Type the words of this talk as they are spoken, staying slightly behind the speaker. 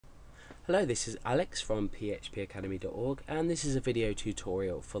Hello, this is Alex from phpacademy.org, and this is a video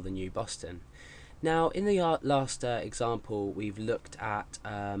tutorial for the new Boston. Now, in the last example, we've looked at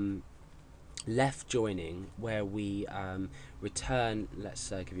left joining, where we return. Let's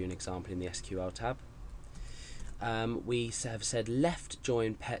give you an example in the SQL tab. We have said left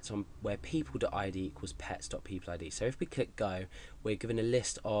join pets on where people.id equals pets.peopleid. So if we click go, we're given a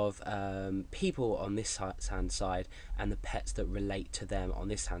list of people on this hand side and the pets that relate to them on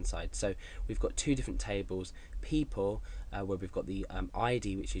this hand side. So we've got two different tables: people, where we've got the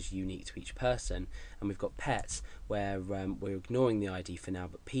ID, which is unique to each person, and we've got pets, where we're ignoring the ID for now,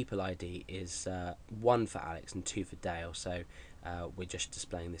 but people ID is 1 for Alex and 2 for Dale. So we're just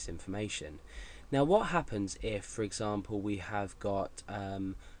displaying this information. Now, what happens if, for example, we have got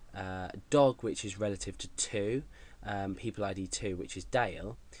dog, which is relative to 2, people ID 2, which is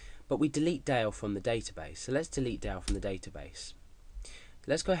Dale, but we delete Dale from the database. So let's delete Dale from the database.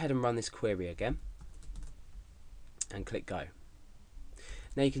 Let's go ahead and run this query again and click go.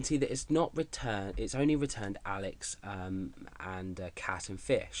 Now you can see that it's not returned, it's only returned Alex and cat and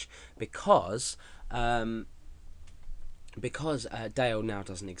fish because Dale now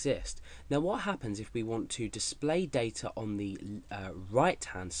doesn't exist. Now what happens if we want to display data on the right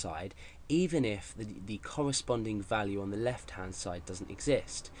hand side, even if the corresponding value on the left hand side doesn't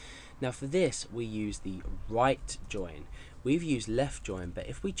exist? Now for this we use the right join. We've used left join, but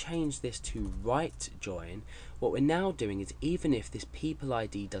if we change this to right join, what we're now doing is, even if this people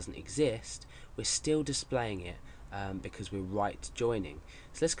ID doesn't exist, we're still displaying it because we're right joining.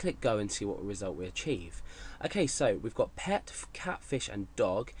 So let's click go and see what result we achieve. Okay, so we've got pet, cat, fish and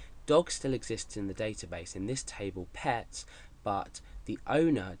dog. Dog still exists in the database in this table pets, but the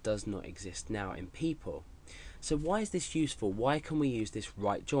owner does not exist now in people. So why is this useful? Why can we use this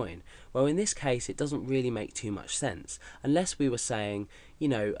right join? Well, in this case it doesn't really make too much sense, unless we were saying, you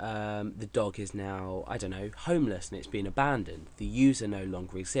know, the dog is now, I don't know, homeless and it's been abandoned. The user no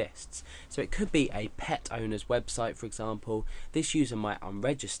longer exists. So it could be a pet owner's website, for example. This user might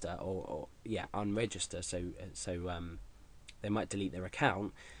unregister unregister, so they might delete their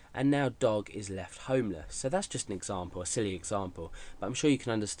account, and now dog is left homeless. So that's just an example, a silly example, but I'm sure you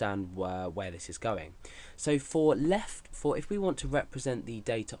can understand where this is going. So if we want to represent the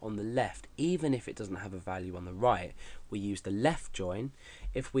data on the left, even if it doesn't have a value on the right, we use the left join.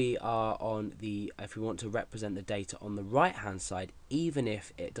 If we want to represent the data on the right hand side, even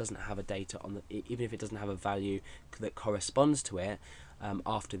if it doesn't have a value that corresponds to it,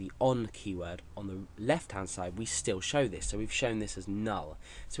 after the on keyword on the left hand side, we still show this. So we've shown this as null.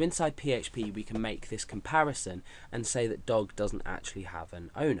 So inside PHP we can make this comparison and say that dog doesn't actually have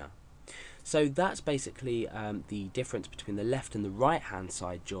an owner. So that's basically the difference between the left and the right hand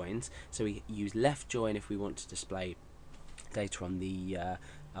side joins. So we use left join if we want to display data on the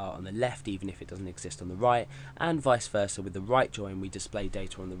left, even if it doesn't exist on the right, and vice versa. With the right join we display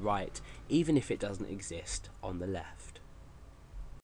data on the right even if it doesn't exist on the left.